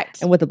is. Right.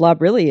 And what the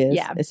blob really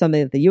is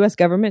something that the US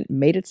government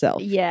made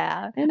itself.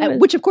 Yeah.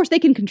 Which of course they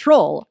can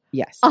control.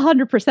 Yes.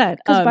 100%.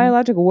 Because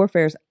biological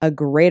warfare is a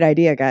great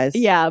idea, guys.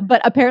 Yeah.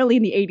 But apparently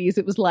in the 80s,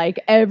 it was like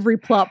every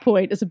plot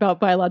point is about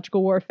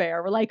biological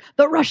warfare. We're like,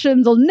 the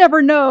Russians will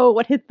never know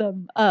what hit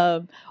them.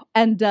 So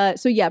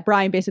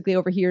Brian basically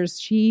overhears,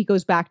 she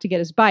goes back to get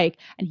his bike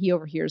and he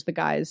overhears the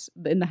guys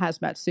in the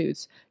hazmat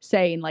suits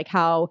saying like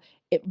how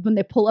when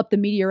they pull up the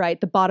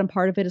meteorite, the bottom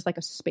part of it is like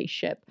a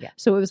spaceship. Yeah.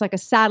 So it was like a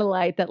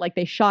satellite that like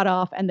they shot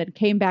off and then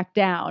came back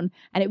down,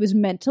 and it was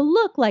meant to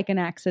look like an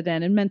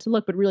accident and meant to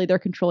look, but really they're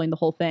controlling the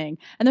whole thing.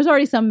 And there's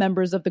already some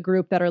members of the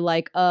group that are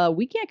like,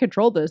 we can't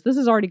control this. This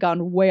has already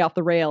gone way off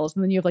the rails.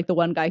 And then you have like the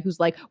one guy who's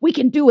like, we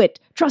can do it.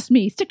 Trust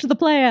me. Stick to the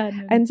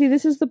plan. And see,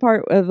 this is the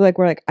part of like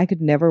where like I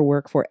could never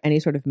work for any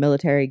sort of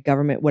military,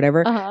 government,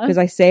 whatever, because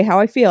I say how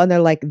I feel and they're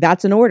like,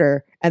 that's an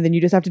order. And then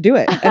you just have to do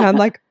it. And I'm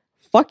like,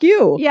 fuck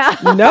you. Yeah.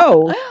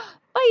 No. Bye.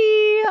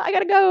 I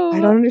gotta go. I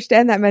don't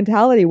understand that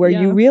mentality where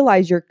you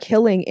realize you're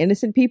killing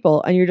innocent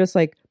people and you're just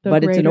like,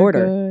 but it's an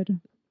order. Good.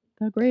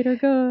 The greater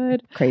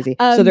good. Crazy.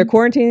 So they're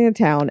quarantining the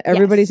town.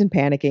 Everybody's in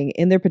panicking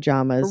in their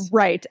pajamas.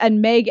 Right.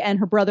 And Meg and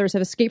her brothers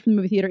have escaped from the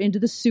movie theater into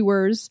the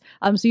sewers.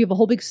 So you have a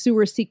whole big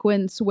sewer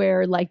sequence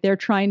where like they're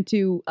trying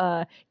to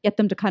get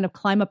them to kind of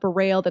climb up a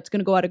rail that's going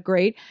to go out a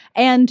grate.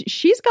 And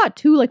she's got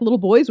 2 like little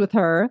boys with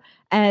her.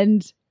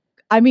 And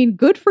I mean,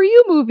 good for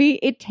you, movie.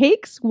 It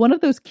takes one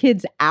of those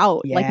kids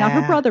out. Yeah. Like not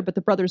her brother, but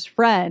the brother's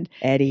friend.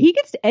 Eddie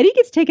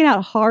gets taken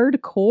out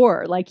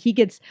hardcore. Like he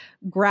gets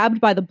grabbed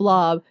by the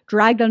blob,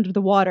 dragged under the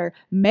water.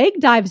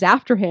 Meg dives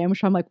after him,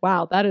 which I'm like,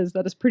 wow, that is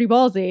pretty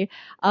ballsy.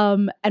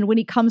 And when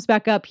he comes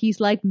back up, he's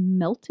like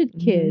melted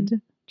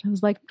kid. I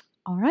was like,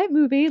 all right,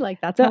 movie. Like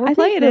that's how we're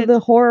playing it. The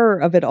horror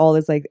of it all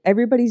is like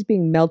everybody's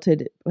being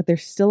melted, but they're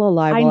still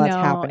alive while that's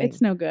happening.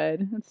 It's no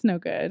good. It's no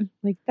good.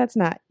 Like that's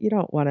not. You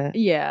don't want to.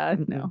 Yeah,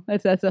 no.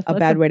 That's a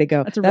bad way to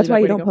go. That's why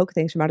you don't poke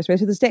things from outer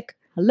space with a stick.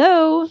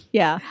 Hello.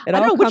 Yeah. I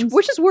don't know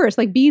which is worse,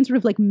 like being sort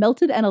of like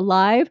melted and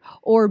alive,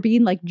 or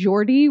being like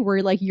Geordi,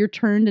 where like you're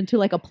turned into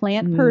like a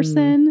plant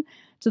person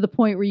to the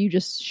point where you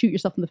just shoot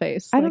yourself in the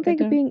face. I don't think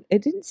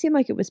it didn't seem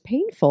like it was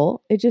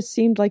painful. It just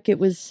seemed like it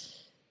was.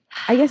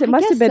 I guess it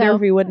must have been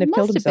if he wouldn't have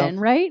killed himself. Been,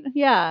 right?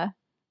 Yeah.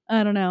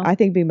 I don't know. I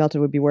think being melted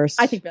would be worse.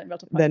 I think being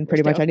melted than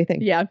pretty much anything.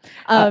 Yeah.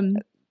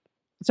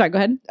 Sorry, go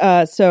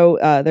ahead. So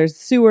there's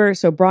sewer.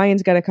 So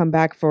Brian's got to come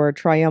back for a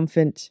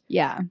triumphant.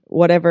 Yeah.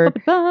 Whatever.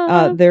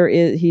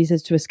 He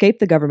says to escape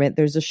the government.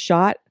 There's a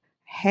shot,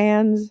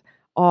 hands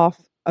off.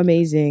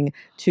 Amazing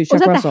to Chuck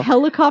Russell. The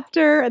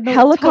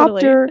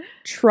helicopter,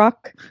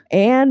 truck,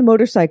 and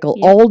motorcycle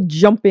all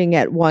jumping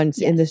at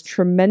once in this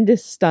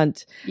tremendous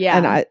stunt. Yeah,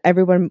 and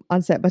everyone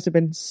on set must have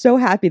been so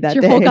happy that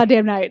it's your whole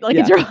goddamn night. Like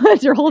it's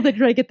your whole thing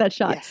trying to get that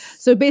shot. Yes.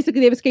 So basically,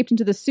 they've escaped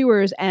into the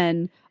sewers,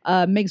 and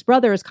Meg's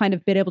brother has kind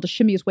of been able to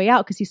shimmy his way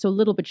out because he's so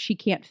little, but she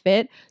can't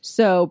fit.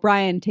 So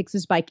Brian takes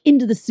his bike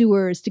into the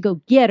sewers to go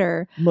get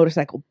her.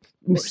 Motorcycle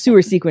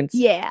sewer sequence.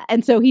 Yeah.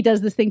 And so he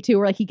does this thing too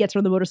where like he gets her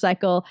on the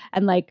motorcycle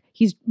and like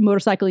he's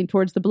motorcycling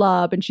towards the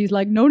blob and she's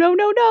like, no.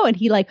 And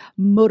he like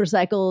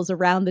motorcycles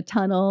around the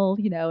tunnel,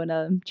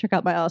 and check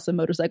out my awesome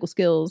motorcycle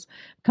skills,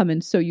 come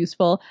in so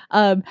useful.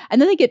 And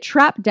then they get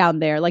trapped down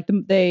there. Like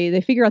they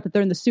figure out that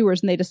they're in the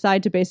sewers and they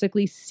decide to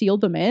basically seal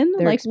them in.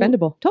 They're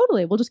expendable.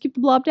 Totally. We'll just keep the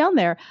blob down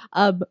there.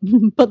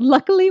 But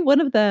luckily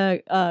one of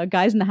the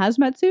guys in the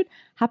hazmat suit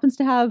happens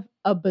to have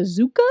a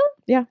bazooka,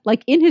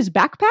 like in his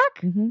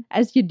backpack,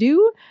 as you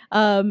do.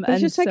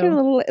 It's just like a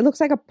little. It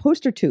looks like a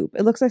poster tube.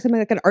 It looks like something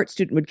like an art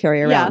student would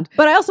carry around.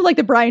 But I also like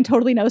that Brian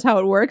totally knows how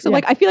it works. I'm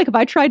like, I feel like if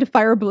I tried to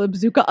fire a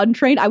bazooka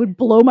untrained, I would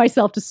blow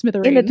myself to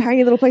smithereens in a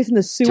tiny little place in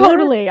the sewer.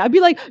 Totally, I'd be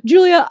like,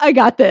 Julia, I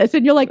got this,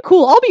 and you're like,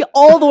 cool. I'll be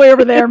all the way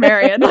over there,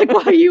 Marion. Like,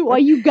 why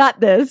you got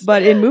this?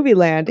 But in movie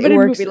land, it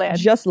works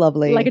just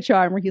lovely, like a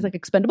charm. Where he's like,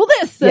 expendable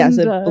this. Yes,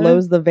 it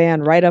blows the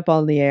van right up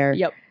on the air.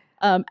 Yep.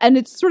 And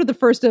it's sort of the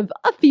first of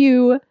a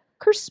few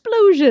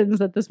explosions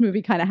that this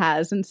movie kind of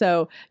has. And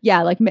so,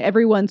 like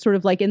everyone's sort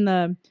of like in the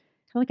kind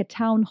of like a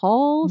town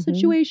hall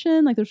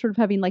situation. Like they're sort of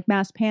having like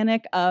mass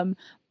panic.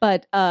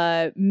 But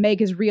Meg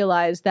has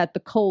realized that the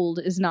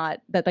cold is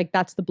not that like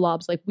that's the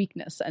blob's like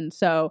weakness, and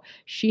so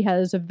she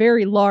has a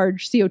very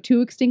large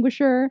CO2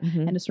 extinguisher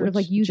and is sort of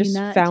like using just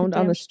that found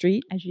on the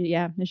street as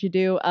you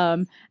do.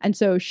 And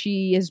so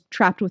she is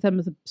trapped with some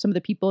of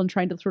the people and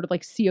trying to sort of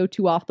like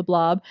CO2 off the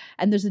blob.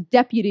 And there's a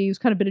deputy who's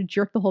kind of been a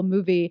jerk the whole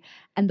movie,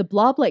 and the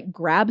blob like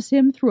grabs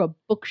him through a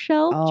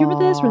bookshelf. Do you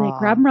remember this? Where they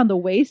grab him around the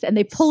waist and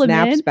they pull him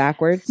in.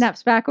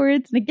 Snaps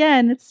backwards. And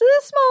again, it's a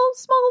small,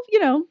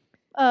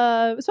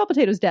 small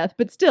potatoes death,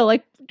 but still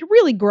like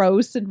really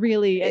gross and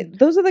really.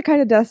 Those are the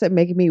kind of deaths that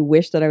make me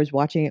wish that I was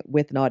watching it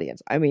with an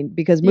audience. I mean,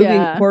 because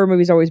horror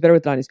movies are always better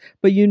with an audience,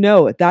 but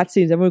that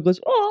scene, everyone goes,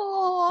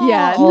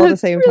 oh, all at the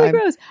same really time.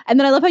 Gross. And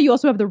then I love how you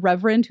also have the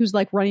Reverend who's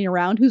like running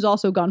around, who's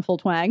also gone full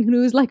twang,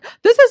 who's like,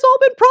 this has all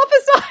been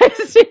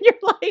prophesized. And you're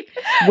like,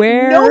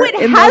 where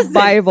in the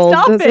Bible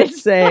does it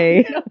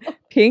say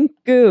pink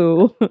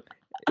goo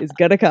is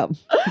gonna come?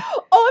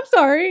 Oh, I'm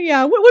sorry.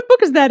 Yeah, what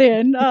book is that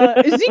in?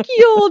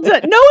 Ezekiel. No,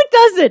 it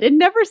doesn't. It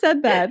never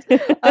said that.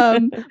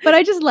 But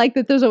I just like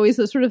that. There's always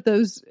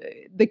those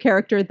the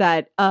character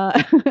that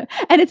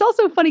and it's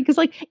also funny because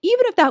like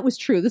even if that was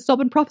true, this has all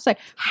been prophesied,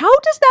 how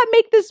does that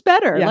make this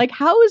better? Yeah. Like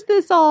how is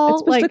this all it's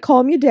supposed to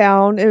calm you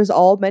down. It was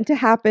all meant to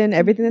happen.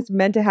 Everything that's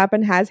meant to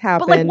happen has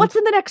happened. But like what's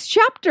in the next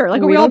chapter?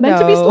 Like are We we all don't meant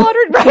to be know.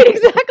 slaughtered? Right,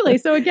 exactly.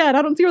 So again,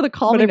 I don't see where the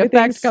calming effect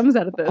everything's comes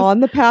out of this.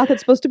 on the path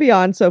it's supposed to be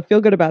on, so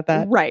feel good about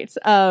that. Right. It's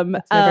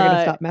never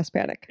gonna stop mass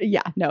panic.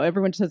 Yeah, no,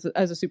 everyone just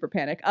has a super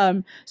panic.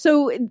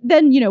 So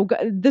then,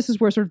 this is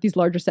where sort of these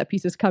larger set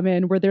pieces come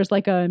in, where there's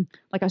like a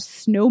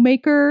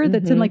snowmaker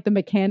that's in like the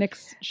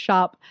mechanic's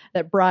shop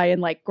that Brian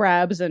like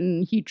grabs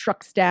and he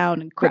trucks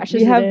down and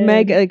crashes. We have it in.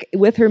 Meg like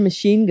with her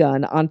machine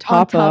gun on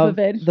top of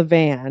it. the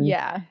van.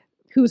 Yeah.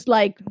 Who's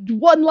like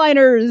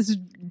one-liners,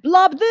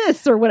 blob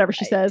this or whatever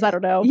she says. I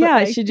don't know. Yeah,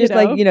 but, like, she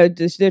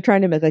just they're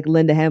trying to make like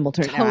Linda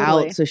Hamilton Totally.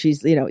 out, so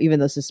she's even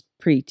though this is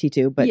pre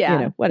T2, but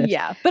what if?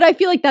 Yeah, but I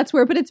feel like that's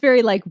where. But it's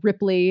very like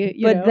Ripley.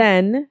 But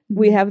then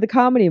we have the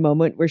comedy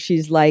moment where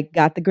she's like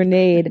got the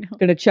grenade,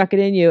 gonna chuck it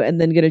in you,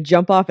 and then gonna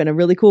jump off in a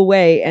really cool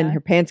way, and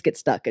her pants get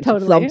stuck and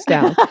she thumps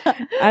down.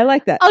 I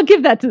like that. I'll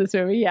give that to this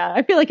movie. Yeah,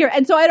 I feel like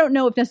and so I don't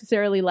know if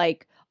necessarily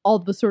like all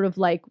the sort of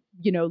like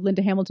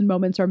Linda Hamilton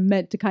moments are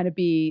meant to kind of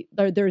be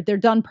they're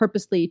done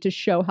purposely to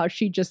show how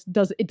she just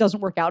it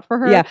doesn't work out for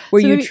her. Yeah,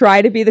 where you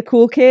try to be the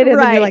cool kid and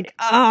then you're like,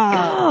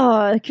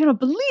 I cannot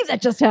believe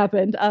that just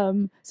happened.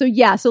 So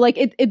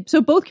like so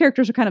both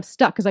characters are kind of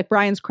stuck because like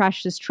Brian's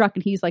crashed his truck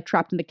and he's like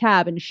trapped in the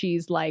cab and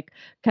she's like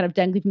kind of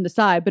dangling from the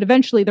side, but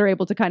eventually they're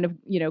able to kind of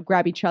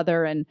grab each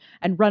other and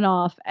run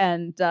off,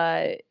 and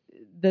the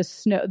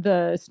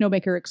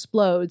snowmaker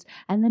explodes,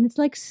 and then it's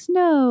like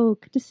snow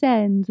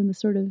descends in the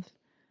sort of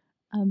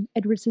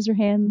Edward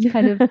Scissorhands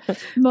kind of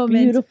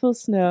moment. Beautiful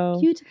snow.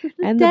 Beautiful.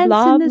 And the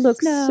blob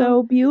looks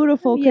so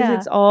beautiful because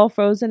it's all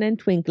frozen and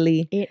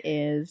twinkly. It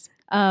is.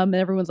 And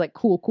everyone's like,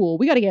 cool.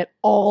 We got to get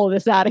all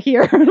this out of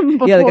here.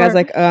 Yeah, the guy's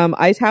like,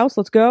 Ice House,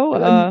 let's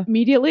go.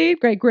 Immediately?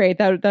 Great.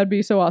 That'd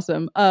be so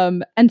awesome.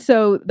 And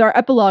so our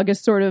epilogue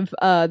is sort of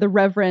the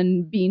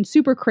Reverend being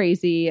super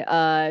crazy,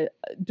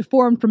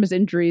 deformed from his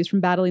injuries from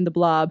battling the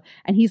blob.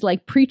 And he's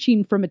like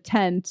preaching from a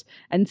tent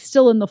and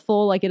still in the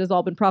full, like it has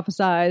all been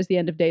prophesized, the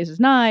end of days is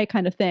nigh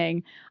kind of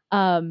thing.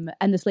 And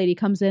this lady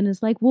comes in and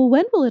is like, well,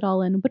 when will it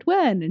all end? But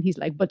when? And he's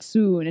like, but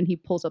soon. And he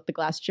pulls up the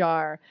glass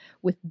jar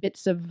with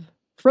bits of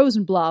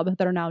frozen blob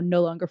that are now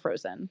no longer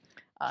frozen.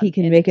 He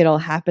can make it all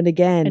happen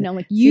again. And I'm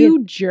like,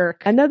 you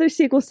jerk. Another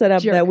sequel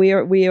setup that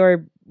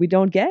we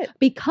don't get.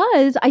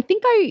 Because I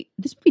think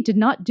this movie did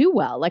not do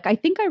well. Like, I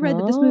think I read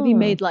that this movie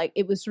made like,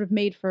 it was sort of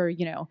made for,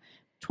 $20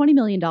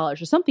 million or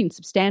something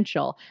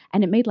substantial.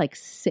 And it made like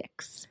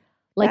 6.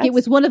 Like it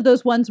was one of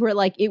those ones where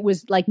like it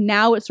was like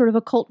now it's sort of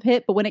a cult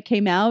hit, but when it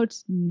came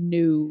out,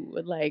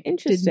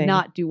 did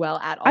not do well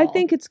at all. I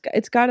think it's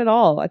got it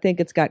all. I think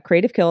it's got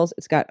creative kills.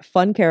 It's got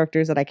fun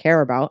characters that I care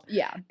about.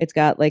 Yeah, it's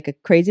got like a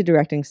crazy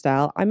directing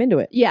style. I'm into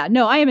it. Yeah,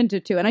 no, I am into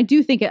it too, and I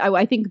do think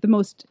I think the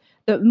most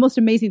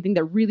amazing thing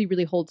that really,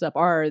 really holds up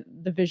are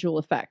the visual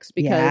effects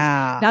because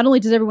not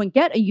only does everyone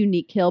get a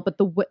unique kill, but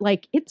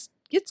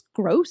it's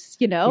gross,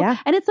 Yeah.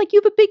 And it's like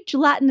you have a big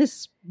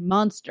gelatinous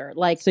monster.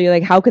 Like, so you're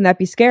like, how can that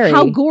be scary?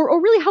 How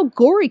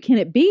gory can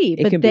it be?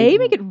 But they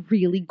make it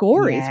really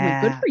gory.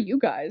 Yeah. So like, good for you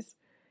guys.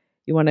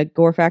 You want to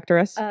gore factor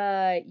us?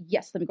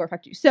 Yes, let me gore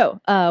factor you.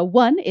 So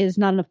 1 is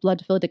not enough blood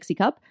to fill a Dixie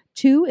cup.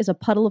 2 is a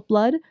puddle of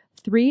blood.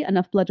 3,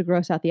 enough blood to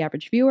gross out the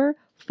average viewer.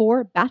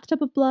 4,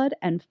 bathtub of blood.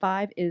 And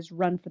 5 is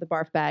run for the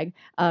barf bag.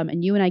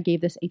 And you and I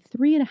gave this a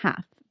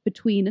 3.5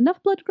 between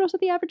enough blood to gross out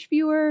the average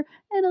viewer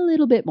and a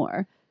little bit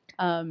more.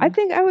 I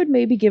think I would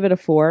maybe give it a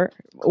 4.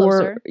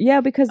 Closer?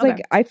 Because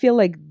like I feel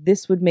like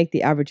this would make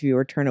the average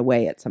viewer turn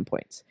away at some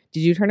points.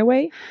 Did you turn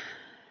away?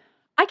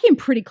 I came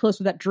pretty close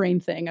with that drain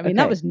thing. I mean,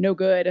 that was no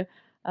good.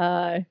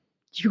 I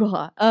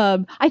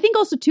think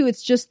also too,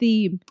 it's just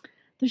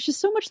there's just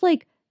so much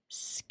like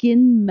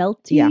skin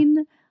melting.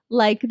 Yeah.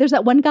 Like there's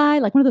that one guy,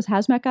 like one of those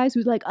hazmat guys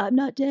who's like, I'm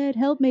not dead,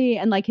 help me.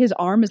 And like his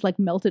arm is like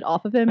melted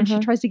off of him and she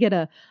tries to get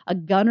a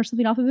gun or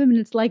something off of him. And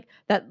it's like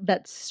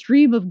that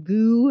stream of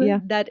goo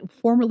that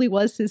formerly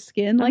was his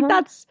skin. Like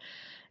that's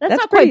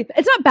not quite,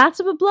 it's not baths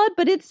of blood,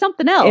 but it's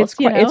something else.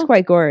 It's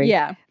quite gory.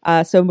 Yeah.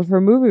 So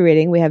for movie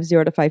rating, we have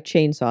 0 to 5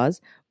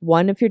 chainsaws.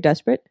 1, if you're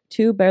desperate.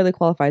 2, barely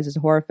qualifies as a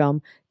horror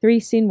film. 3,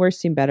 seen worse,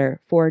 seen better.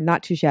 4,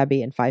 not too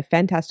shabby. And 5,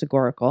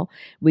 fantastic-oracle.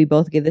 We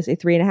both give this a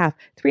 3.5.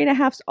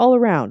 3.5's all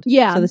around.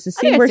 Yeah. So this is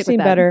seen worse, seen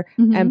better,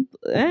 and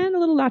a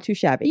little not too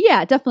shabby.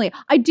 Yeah, definitely.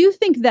 I do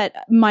think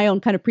that my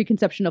own kind of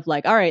preconception of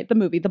like, all right, the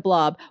movie, The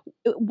Blob,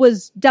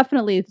 was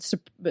definitely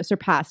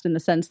surpassed in the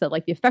sense that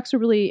like the effects are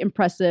really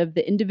impressive.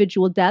 The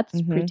individual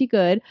deaths pretty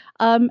good.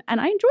 And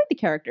I enjoyed the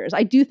characters.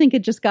 I do think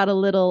it just got a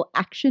little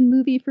action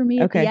movie for me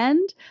at the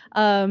end.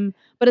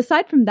 But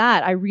aside from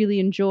that, I really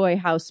enjoy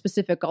how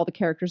specific all the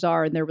characters characters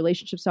are and their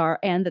relationships are,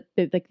 and that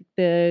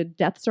the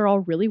deaths are all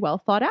really well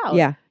thought out.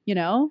 Yeah. You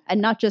know,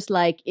 and not just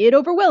like it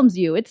overwhelms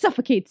you, it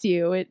suffocates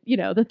you, it, you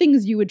know, the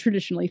things you would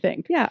traditionally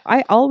think. Yeah.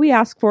 All we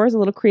ask for is a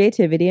little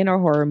creativity in our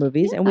horror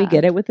movies, and we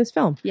get it with this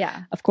film.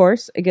 Yeah. Of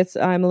course,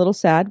 I'm a little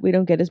sad we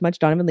don't get as much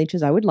Donovan Leitch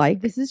as I would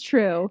like. This is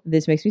true.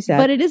 This makes me sad.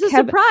 But it is a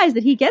surprise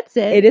that he gets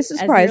it. It is a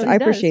surprise. I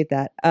appreciate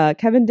that.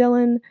 Kevin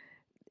Dillon,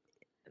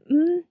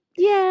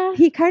 yeah,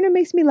 he kind of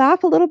makes me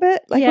laugh a little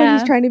bit, like when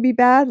he's trying to be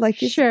bad. Like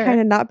he's kind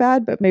of not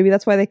bad, but maybe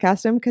that's why they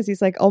cast him, because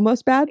he's like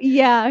almost bad.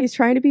 Yeah, he's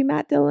trying to be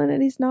Matt Dillon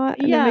and he's not,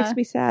 and that makes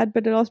me sad.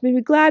 But it also makes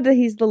me glad that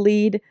he's the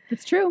lead.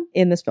 It's true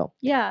in this film.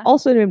 Yeah,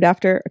 also named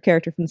after a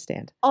character from The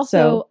Stand.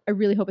 Also, I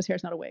really hope his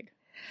hair's not a wig.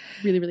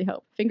 Really, really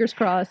hope. Fingers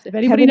crossed. If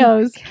anybody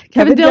knows,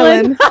 Kevin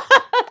Dillon.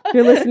 If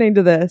you're listening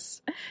to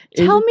this,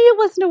 tell me it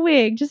wasn't a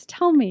wig. Just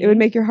tell me. It would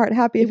make your heart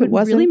happy if it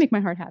wasn't. It would really make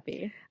my heart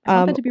happy. I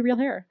want that to be real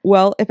hair.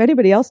 Well, if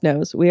anybody else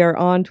knows, we are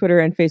on Twitter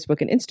and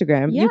Facebook and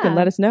Instagram. Yeah. You can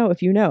let us know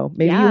if you know.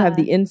 Maybe you have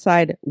the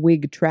inside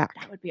wig track.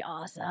 That would be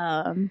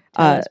awesome.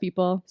 Tell us,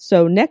 people.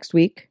 So next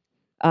week,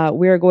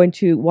 we are going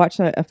to watch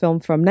a film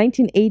from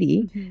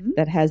 1980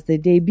 that has the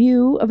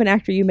debut of an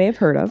actor you may have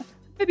heard of.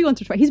 Maybe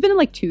once or twice. He's been in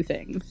like 2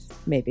 things.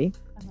 Maybe.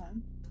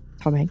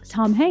 Tom Hanks.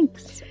 Tom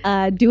Hanks.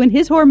 Doing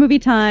his horror movie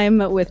time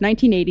with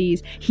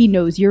 1980s. He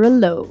Knows You're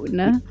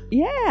Alone.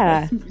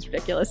 Yeah. It's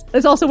ridiculous.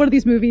 There's also one of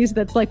these movies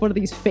that's like one of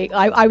these fake,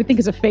 I would think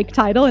is a fake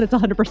title, and it's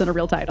 100% a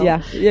real title.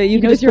 Yeah. Yeah, you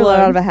can just pull it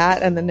out of a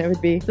hat and then it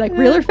would be it's like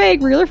real or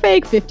fake,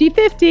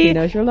 50-50. He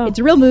Knows You're Alone. It's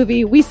a real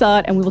movie. We saw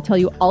it, and we will tell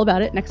you all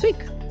about it next week.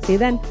 See you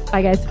then.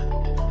 Bye, guys.